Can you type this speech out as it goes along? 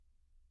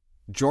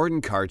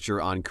Jordan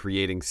Karcher on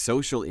creating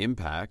social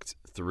impact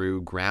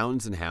through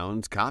Grounds and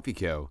Hounds Coffee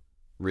Co.,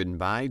 written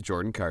by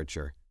Jordan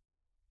Karcher.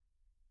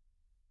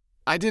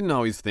 I didn't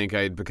always think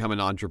I'd become an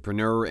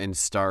entrepreneur and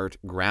start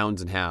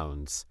Grounds and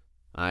Hounds.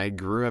 I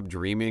grew up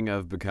dreaming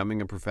of becoming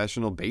a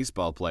professional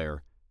baseball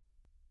player.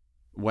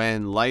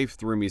 When life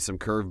threw me some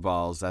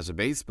curveballs as a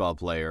baseball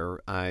player,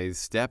 I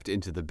stepped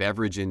into the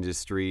beverage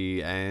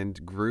industry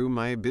and grew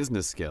my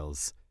business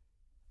skills.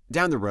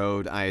 Down the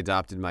road, I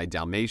adopted my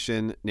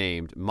Dalmatian,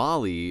 named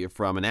Molly,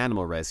 from an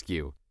animal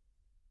rescue.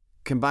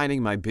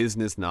 Combining my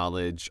business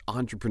knowledge,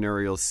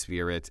 entrepreneurial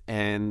spirit,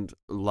 and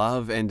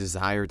love and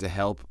desire to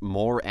help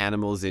more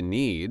animals in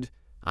need,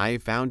 I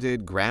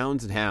founded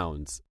Grounds and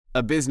Hounds,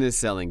 a business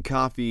selling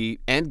coffee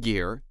and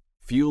gear,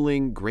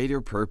 fueling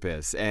greater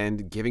purpose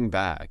and giving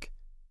back.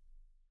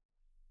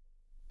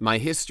 My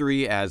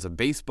history as a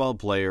baseball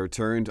player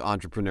turned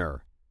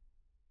entrepreneur.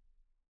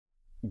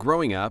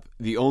 Growing up,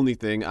 the only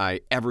thing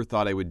I ever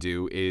thought I would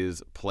do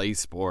is play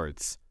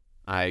sports.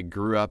 I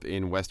grew up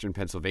in Western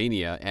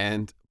Pennsylvania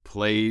and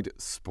played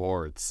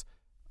sports.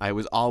 I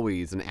was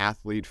always an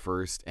athlete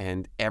first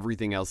and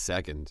everything else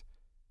second.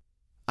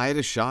 I had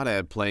a shot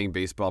at playing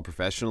baseball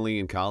professionally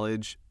in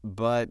college,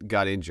 but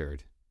got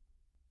injured.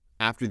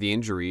 After the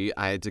injury,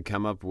 I had to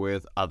come up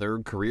with other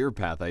career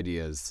path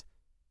ideas.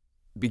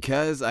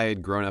 Because I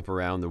had grown up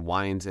around the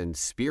wines and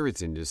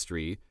spirits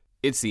industry,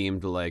 it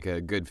seemed like a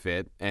good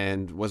fit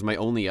and was my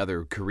only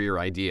other career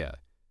idea.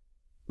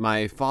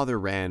 My father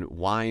ran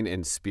wine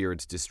and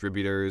spirits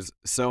distributors,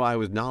 so I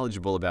was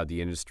knowledgeable about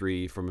the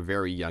industry from a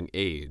very young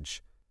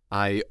age.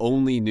 I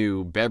only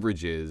knew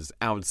beverages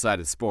outside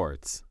of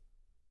sports.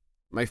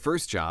 My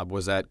first job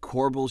was at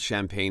Korbel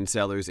Champagne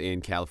Cellars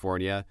in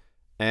California,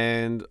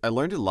 and I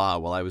learned a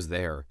lot while I was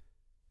there.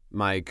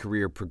 My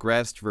career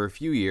progressed for a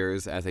few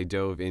years as I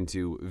dove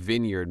into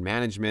vineyard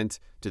management,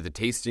 to the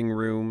tasting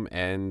room,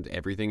 and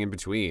everything in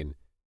between.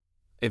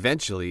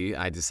 Eventually,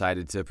 I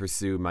decided to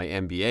pursue my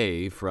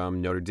MBA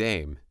from Notre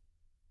Dame.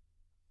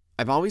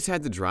 I've always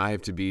had the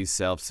drive to be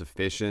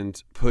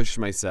self-sufficient, push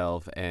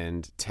myself,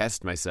 and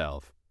test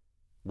myself.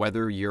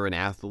 Whether you're an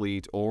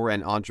athlete or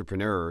an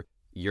entrepreneur,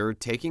 you're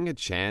taking a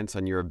chance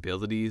on your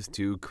abilities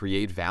to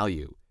create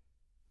value.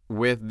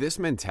 With this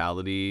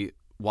mentality,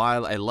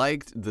 while I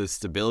liked the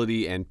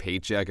stability and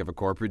paycheck of a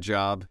corporate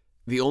job,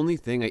 the only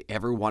thing I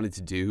ever wanted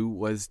to do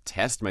was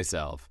test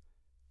myself.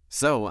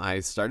 So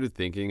I started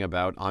thinking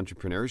about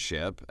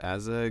entrepreneurship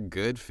as a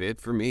good fit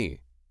for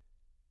me.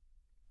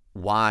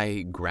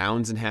 Why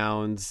Grounds and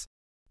Hounds?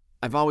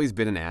 I've always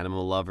been an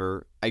animal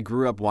lover. I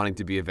grew up wanting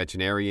to be a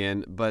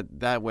veterinarian, but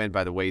that went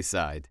by the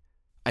wayside.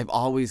 I've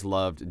always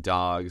loved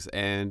dogs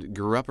and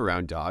grew up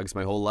around dogs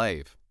my whole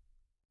life.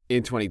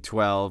 In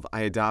 2012,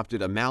 I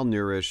adopted a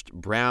malnourished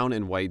brown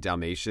and white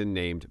Dalmatian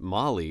named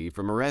Molly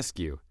from a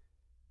rescue.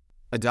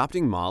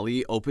 Adopting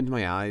Molly opened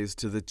my eyes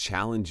to the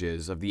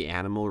challenges of the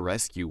animal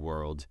rescue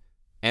world,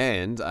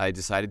 and I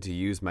decided to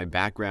use my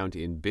background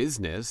in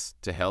business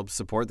to help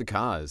support the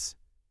cause.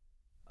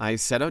 I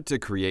set out to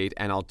create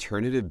an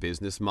alternative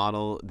business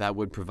model that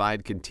would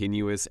provide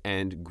continuous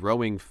and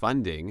growing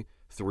funding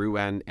through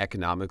an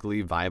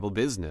economically viable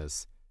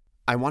business.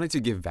 I wanted to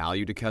give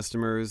value to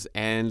customers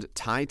and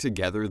tie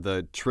together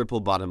the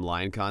triple bottom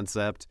line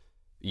concept: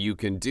 you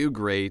can do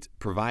great,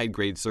 provide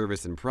great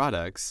service and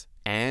products,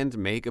 and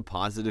make a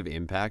positive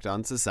impact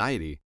on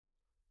society.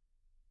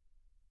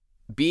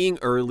 Being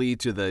early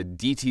to the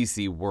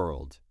DTC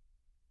world.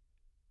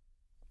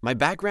 My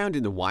background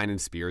in the wine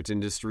and spirits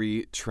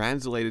industry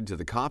translated to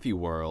the coffee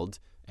world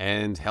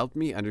and helped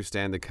me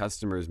understand the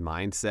customer's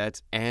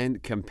mindset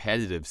and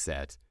competitive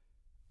set.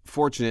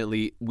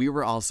 Fortunately, we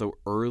were also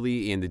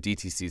early in the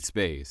DTC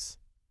space.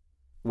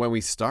 When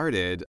we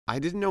started, I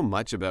didn't know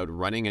much about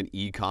running an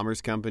e-commerce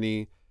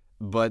company,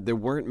 but there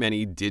weren't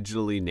many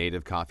digitally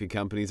native coffee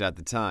companies at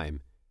the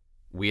time.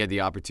 We had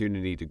the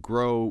opportunity to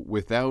grow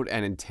without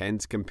an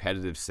intense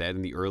competitive set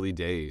in the early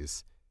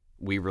days.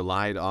 We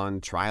relied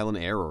on trial and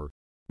error,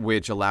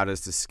 which allowed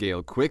us to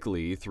scale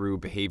quickly through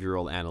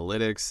behavioral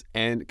analytics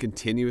and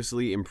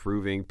continuously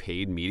improving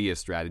paid media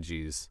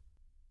strategies.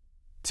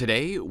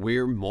 Today,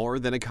 we're more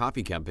than a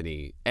coffee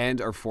company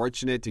and are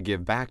fortunate to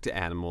give back to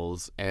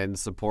animals and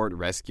support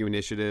rescue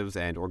initiatives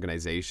and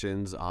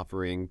organizations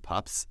offering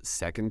pups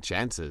second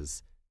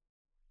chances.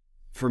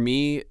 For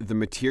me, the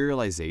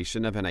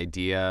materialization of an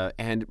idea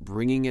and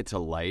bringing it to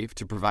life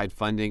to provide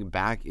funding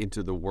back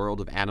into the world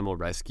of animal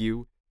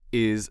rescue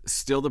is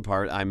still the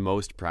part I'm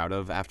most proud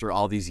of after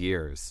all these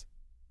years.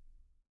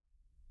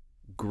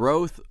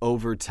 Growth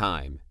over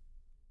time.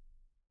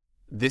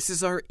 This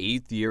is our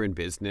 8th year in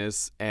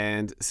business,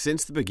 and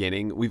since the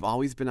beginning, we've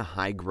always been a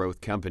high-growth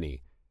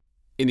company.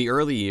 In the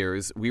early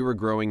years, we were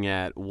growing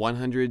at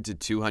 100 to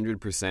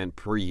 200%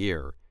 per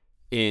year.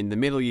 In the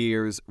middle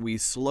years, we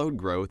slowed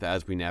growth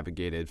as we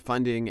navigated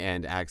funding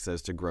and access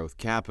to growth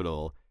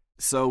capital,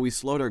 so we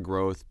slowed our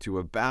growth to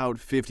about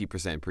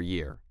 50% per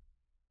year.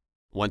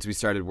 Once we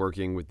started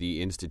working with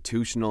the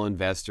institutional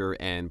investor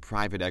and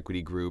private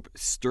equity group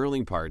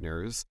Sterling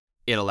Partners,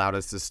 it allowed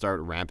us to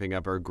start ramping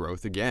up our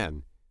growth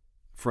again.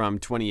 From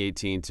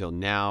 2018 till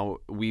now,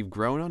 we've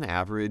grown on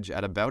average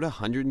at about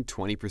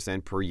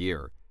 120% per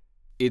year.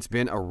 It's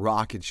been a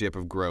rocket ship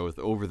of growth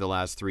over the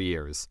last 3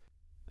 years,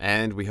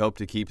 and we hope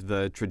to keep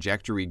the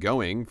trajectory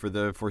going for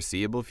the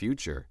foreseeable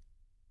future.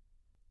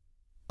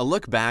 A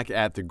look back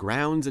at the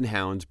Grounds and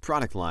Hounds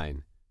product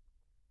line.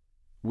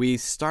 We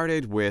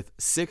started with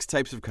 6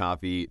 types of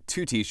coffee,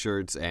 2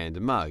 t-shirts, and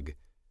a mug.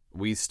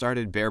 We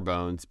started bare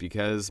bones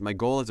because my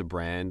goal as a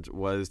brand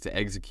was to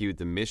execute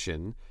the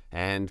mission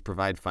and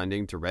provide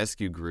funding to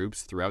rescue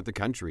groups throughout the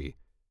country.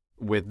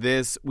 With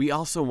this, we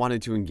also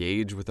wanted to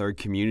engage with our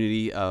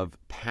community of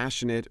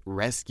passionate,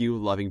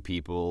 rescue-loving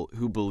people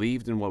who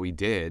believed in what we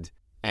did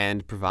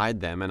and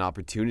provide them an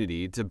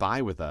opportunity to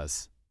buy with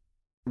us.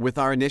 With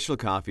our initial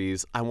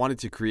coffees, I wanted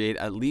to create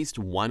at least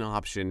one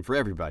option for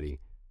everybody.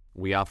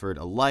 We offered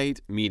a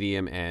light,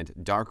 medium, and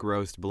dark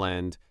roast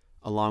blend,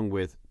 along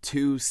with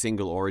 2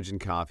 single origin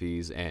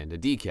coffees and a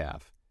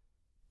decaf.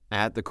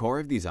 At the core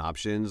of these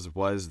options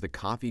was the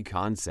coffee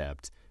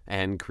concept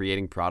and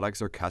creating products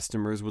our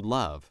customers would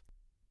love.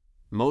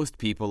 Most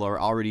people are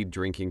already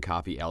drinking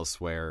coffee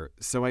elsewhere,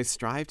 so I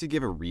strive to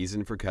give a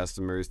reason for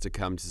customers to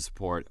come to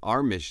support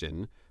our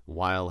mission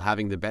while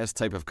having the best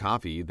type of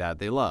coffee that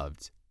they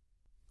loved.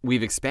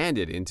 We've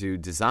expanded into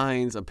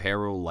designs,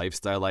 apparel,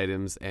 lifestyle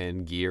items,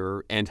 and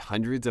gear, and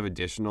hundreds of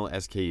additional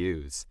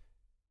SKUs.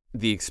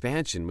 The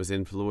expansion was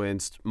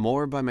influenced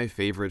more by my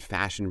favorite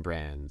fashion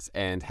brands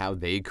and how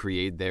they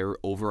create their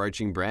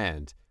overarching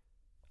brand.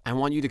 I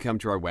want you to come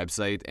to our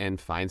website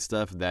and find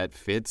stuff that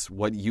fits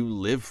what you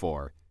live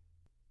for.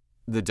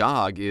 The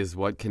dog is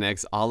what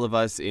connects all of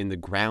us in the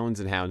Grounds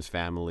and Hounds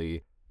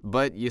family,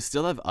 but you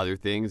still have other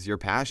things you're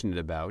passionate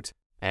about,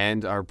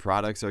 and our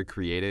products are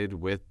created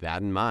with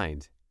that in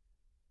mind.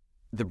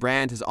 The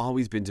brand has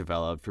always been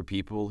developed for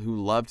people who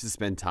love to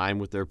spend time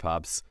with their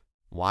pups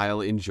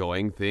while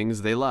enjoying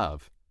things they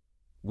love.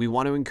 We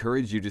want to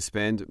encourage you to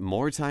spend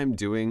more time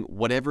doing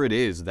whatever it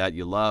is that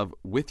you love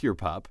with your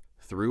pup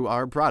through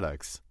our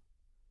products.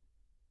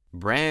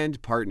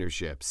 Brand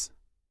partnerships.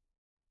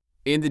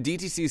 In the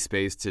DTC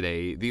space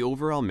today, the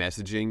overall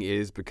messaging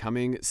is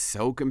becoming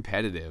so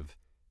competitive.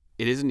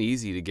 It isn't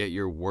easy to get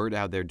your word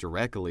out there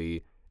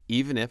directly,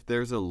 even if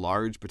there's a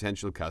large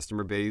potential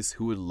customer base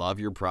who would love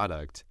your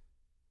product.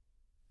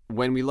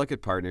 When we look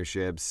at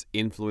partnerships,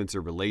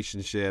 influencer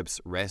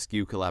relationships,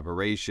 rescue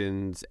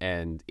collaborations,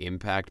 and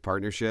impact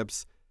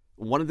partnerships,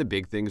 one of the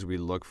big things we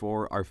look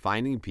for are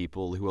finding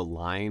people who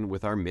align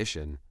with our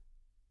mission.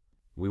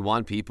 We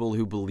want people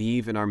who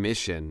believe in our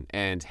mission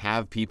and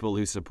have people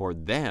who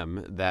support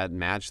them that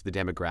match the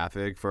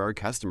demographic for our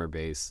customer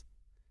base.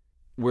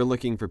 We're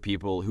looking for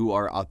people who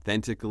are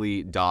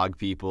authentically dog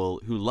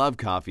people, who love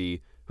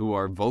coffee, who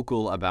are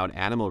vocal about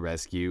animal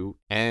rescue,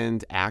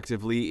 and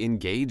actively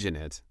engage in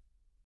it.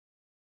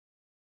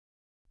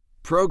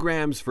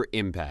 Programs for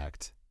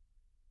impact.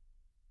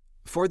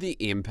 For the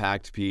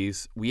impact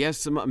piece, we have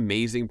some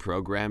amazing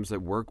programs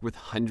that work with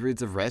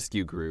hundreds of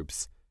rescue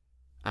groups.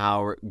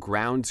 Our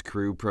Grounds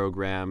Crew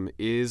program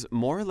is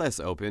more or less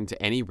open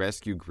to any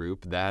rescue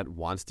group that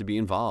wants to be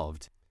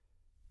involved.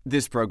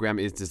 This program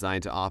is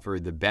designed to offer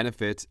the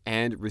benefit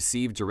and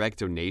receive direct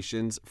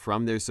donations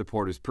from their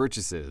supporters'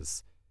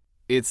 purchases.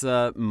 It's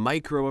a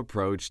micro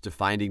approach to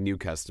finding new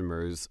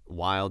customers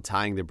while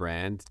tying the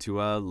brand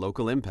to a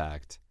local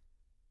impact.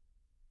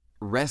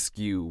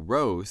 Rescue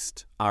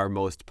Roast, our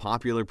most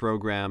popular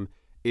program,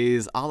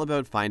 is all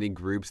about finding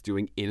groups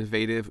doing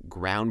innovative,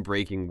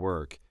 groundbreaking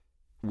work.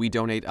 We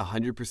donate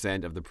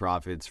 100% of the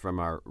profits from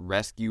our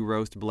Rescue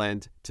Roast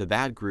blend to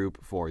that group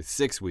for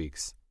 6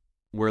 weeks.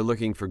 We're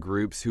looking for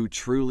groups who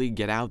truly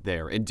get out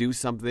there and do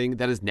something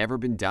that has never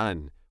been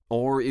done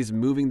or is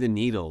moving the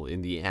needle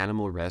in the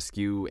animal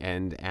rescue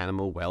and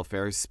animal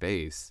welfare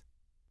space.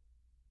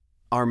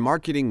 Our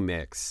marketing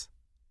mix.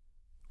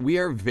 We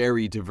are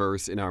very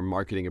diverse in our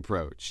marketing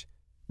approach.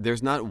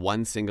 There's not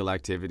one single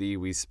activity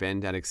we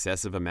spend an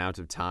excessive amount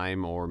of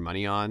time or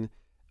money on,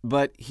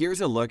 but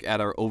here's a look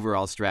at our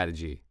overall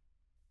strategy.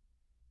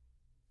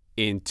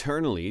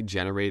 Internally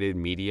generated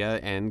media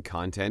and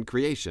content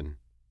creation.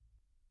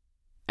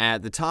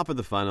 At the top of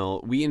the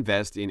funnel, we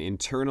invest in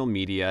internal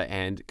media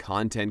and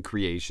content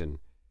creation.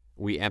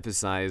 We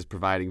emphasize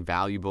providing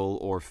valuable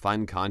or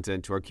fun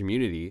content to our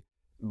community,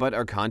 but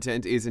our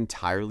content is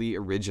entirely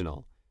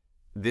original.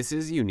 This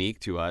is unique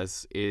to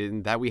us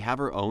in that we have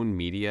our own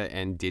media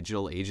and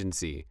digital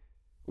agency.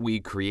 We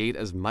create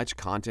as much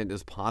content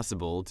as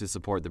possible to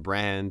support the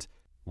brand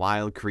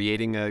while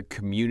creating a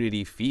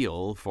community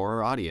feel for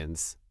our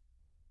audience.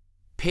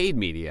 Paid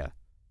media.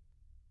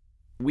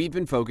 We've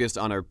been focused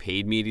on our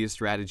paid media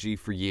strategy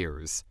for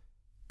years.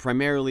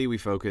 Primarily, we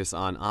focus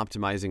on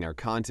optimizing our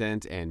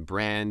content and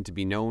brand to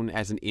be known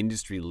as an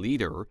industry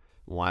leader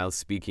while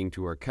speaking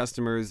to our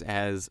customers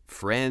as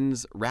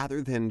friends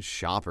rather than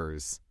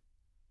shoppers.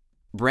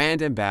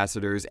 Brand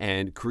ambassadors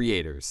and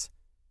creators.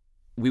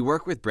 We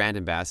work with brand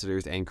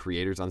ambassadors and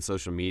creators on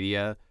social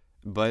media,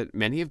 but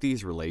many of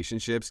these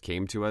relationships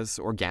came to us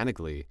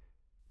organically.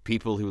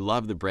 People who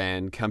love the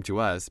brand come to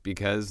us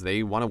because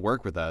they want to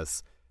work with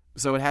us.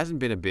 So it hasn't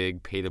been a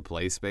big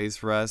pay-to-play space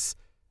for us.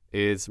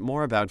 It's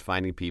more about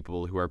finding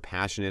people who are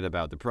passionate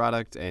about the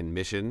product and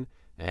mission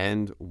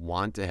and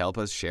want to help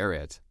us share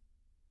it.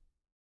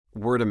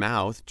 Word of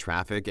mouth,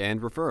 traffic,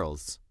 and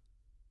referrals.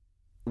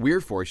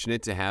 We're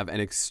fortunate to have an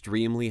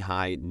extremely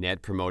high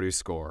Net Promoter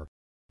Score.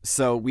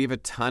 So we have a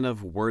ton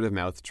of word of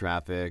mouth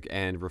traffic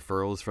and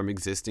referrals from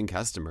existing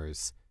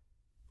customers.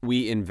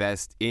 We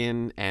invest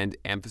in and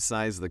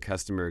emphasize the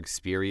customer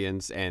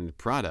experience and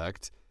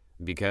product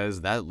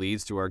because that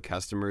leads to our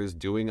customers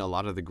doing a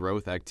lot of the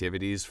growth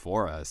activities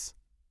for us.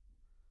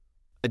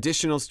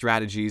 Additional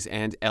strategies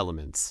and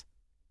elements.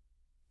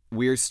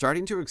 We're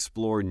starting to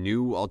explore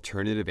new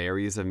alternative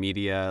areas of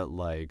media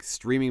like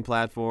streaming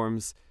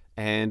platforms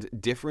and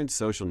different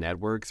social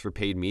networks for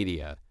paid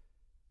media.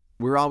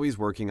 We're always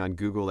working on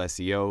Google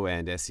SEO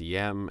and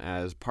SEM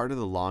as part of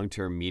the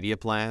long-term media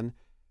plan.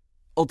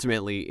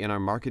 Ultimately, in our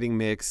marketing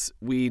mix,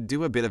 we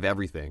do a bit of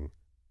everything.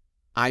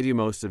 I do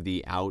most of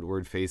the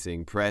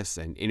outward-facing press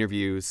and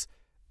interviews.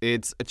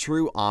 It's a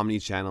true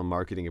omni-channel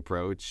marketing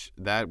approach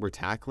that we're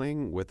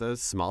tackling with a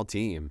small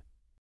team.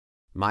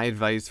 My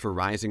advice for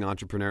rising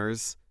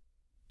entrepreneurs: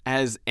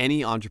 as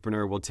any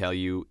entrepreneur will tell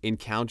you,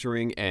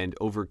 encountering and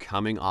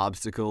overcoming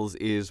obstacles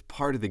is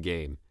part of the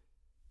game.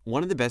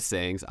 One of the best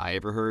sayings I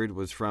ever heard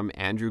was from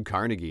Andrew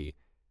Carnegie.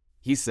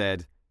 He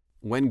said,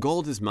 "When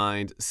gold is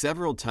mined,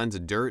 several tons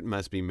of dirt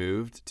must be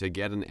moved to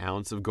get an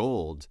ounce of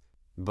gold.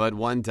 But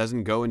one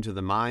doesn't go into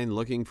the mine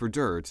looking for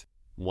dirt.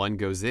 One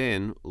goes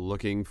in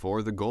looking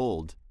for the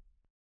gold."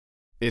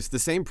 It's the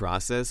same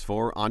process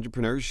for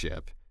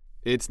entrepreneurship.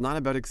 It's not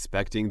about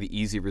expecting the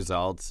easy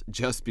results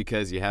just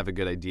because you have a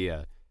good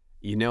idea.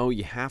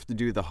 You have to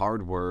do the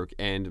hard work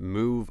and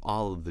move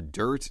all of the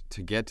dirt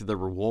to get to the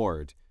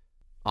reward.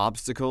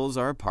 Obstacles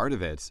are a part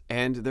of it,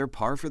 and they're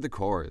par for the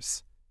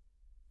course.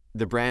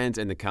 The brands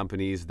and the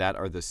companies that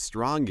are the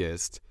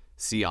strongest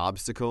see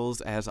obstacles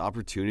as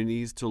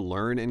opportunities to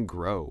learn and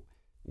grow.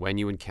 When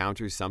you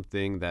encounter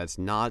something that's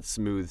not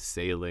smooth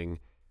sailing,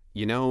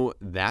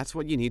 that's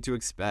what you need to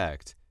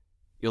expect.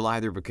 You'll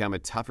either become a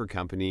tougher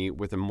company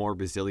with a more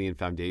resilient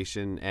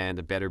foundation and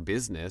a better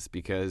business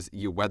because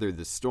you weather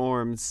the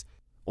storms,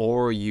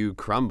 or you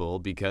crumble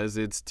because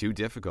it's too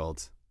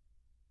difficult.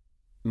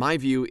 My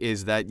view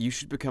is that you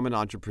should become an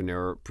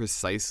entrepreneur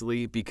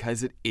precisely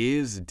because it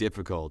is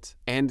difficult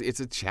and it's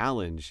a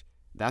challenge.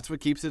 That's what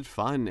keeps it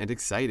fun and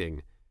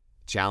exciting.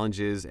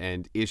 Challenges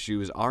and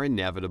issues are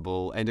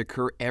inevitable and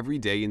occur every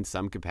day in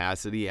some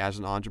capacity as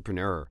an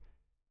entrepreneur.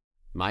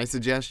 My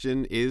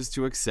suggestion is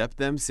to accept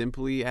them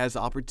simply as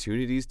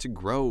opportunities to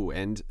grow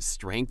and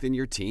strengthen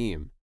your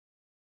team.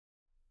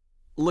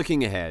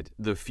 Looking ahead,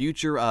 the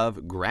future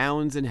of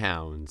Grounds and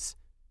Hounds.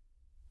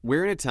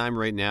 We're in a time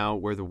right now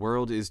where the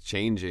world is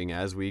changing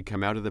as we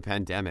come out of the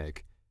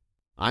pandemic.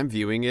 I'm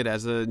viewing it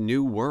as a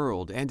new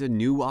world and a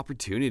new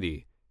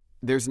opportunity.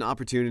 There's an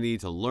opportunity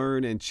to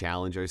learn and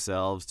challenge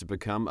ourselves to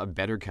become a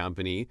better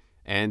company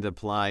and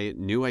apply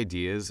new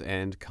ideas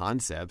and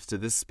concepts to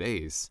this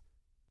space.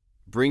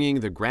 Bringing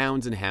the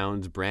Grounds and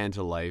Hounds brand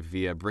to life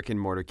via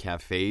brick-and-mortar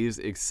cafes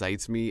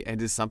excites me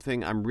and is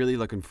something I'm really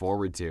looking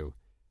forward to.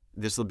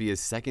 This will be a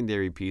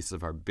secondary piece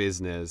of our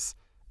business,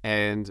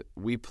 and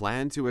we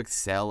plan to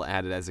excel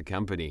at it as a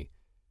company.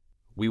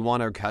 We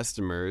want our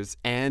customers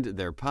and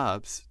their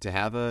pups to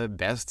have a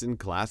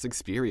best-in-class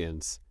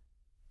experience.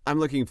 I'm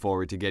looking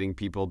forward to getting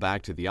people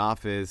back to the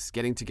office,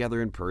 getting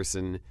together in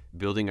person,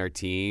 building our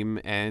team,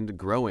 and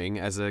growing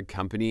as a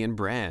company and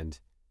brand.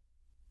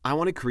 I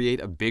want to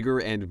create a bigger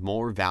and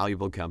more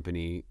valuable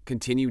company,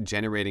 continue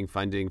generating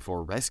funding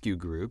for rescue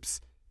groups,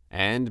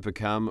 and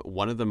become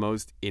one of the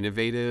most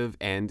innovative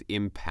and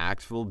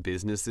impactful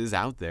businesses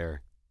out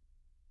there.